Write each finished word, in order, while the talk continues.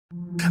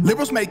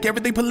Liberals make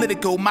everything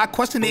political. My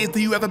question is, do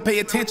you ever pay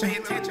attention?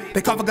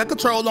 They call for gun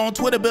control on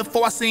Twitter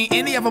before I seen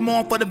any of them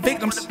on for the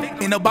victims.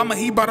 And Obama,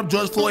 he brought up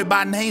George Floyd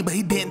by name, but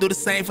he didn't do the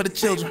same for the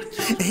children.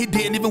 And he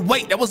didn't even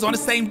wait. That was on the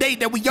same day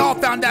that we all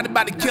found out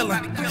about the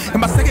killing.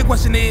 And my second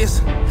question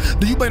is,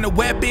 do you blame the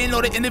weapon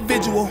or the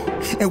individual?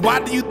 And why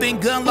do you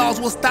think gun laws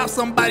will stop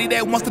somebody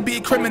that wants to be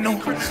a criminal?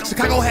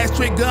 Chicago has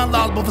strict gun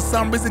laws, but for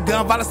some reason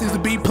gun violence seems to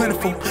be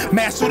plentiful.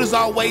 Mass shooters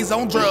always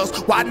on drugs.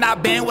 Why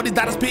not ban what these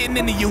doctors putting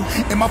into you?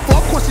 And my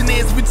fourth question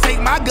is, if you take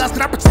my guns,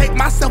 can I protect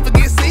myself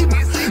against evil?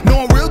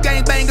 Knowing real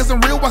gangbangers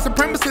and real white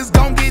supremacists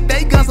gon' get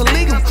they guns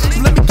illegal.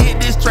 So let me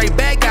get this straight,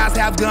 bad guys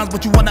have guns,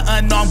 but you want to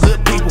unarmed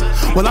good people.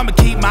 Well, I'ma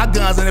keep my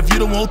guns, and if you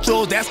don't want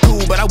yours, that's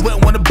cool, but I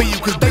wouldn't want to be you,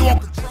 cause they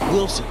won't.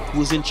 Wilson,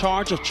 who is in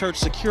charge of church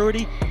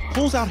security,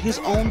 pulls out his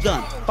own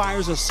gun,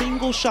 fires a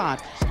single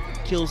shot,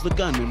 kills the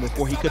gunman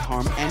before he could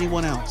harm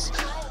anyone else.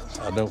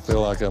 I don't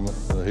feel like I'm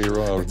a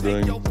hero. I was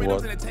doing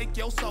what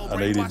I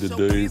needed to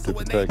do to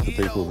protect the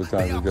people of the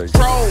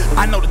congregation.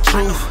 I know the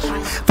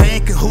truth. They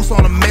ain't cahoots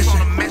on a mission.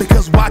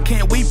 Because why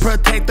can't we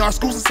protect our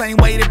schools the same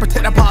way they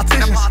protect our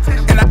politicians?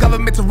 And our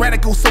government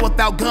tyrannical, so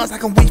without guns, how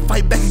can we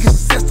fight back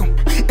against the system?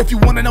 If you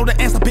want to know the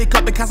answer, pick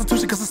up the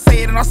Constitution, cause I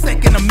say it in our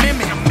Second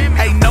Amendment.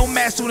 Ain't no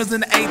mass shootings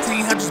in the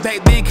 1800s.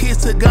 Back then,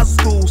 kids took guns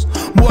to schools.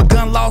 More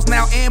gun laws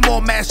now and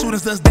more mass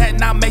shootings. Does that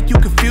not make you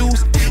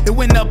confused? It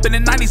went up in the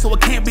 90s, so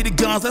it can't be the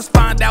guns. Let's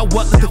find out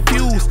what was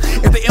confused.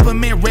 If they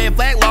implement red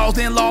flag laws,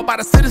 then law by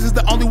the citizens,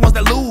 the only ones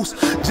that lose.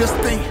 Just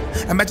think,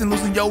 imagine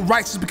losing your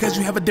rights just because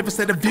you have a different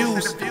set of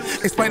views.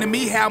 Explain to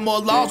me how more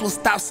laws will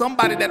stop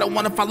somebody that don't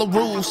want to follow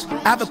rules.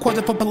 I have a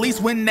question for police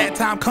when that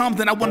time comes,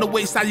 and I wonder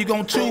which side you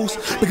gon' choose.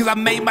 Because I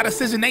made my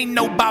decision, ain't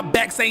no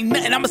buybacks, ain't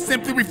nothing, I'ma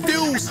simply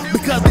refuse.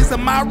 Because these are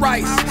my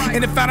rights,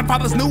 and the founding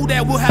fathers knew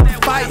that we'll have to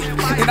fight.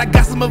 And I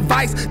got some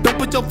advice, don't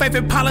put your faith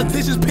in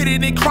politicians, put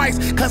it in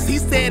Christ. Cause he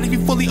said if you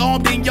fully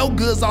armed, then your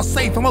goods are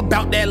safe. I'm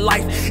about that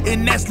life,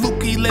 and that's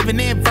Luke 11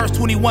 in verse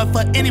 21.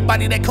 For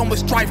anybody that come with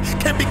strife,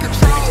 can't be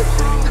controlled.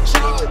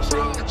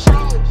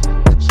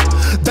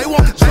 They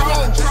want control.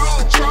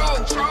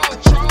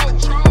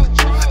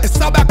 It's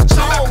all about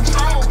control.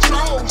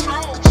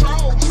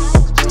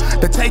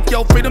 They take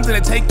your freedoms and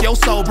they take your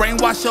soul.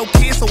 Brainwash your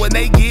kids so when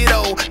they get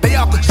old, they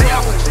all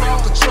control.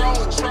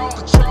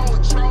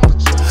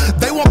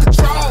 They want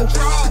control.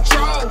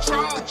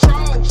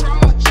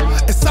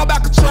 It's all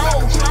about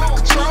control.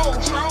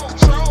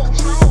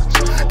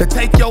 They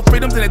take your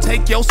freedoms and they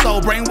take your soul.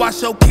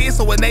 Brainwash your kids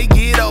so when they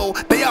get old,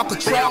 they all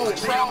control.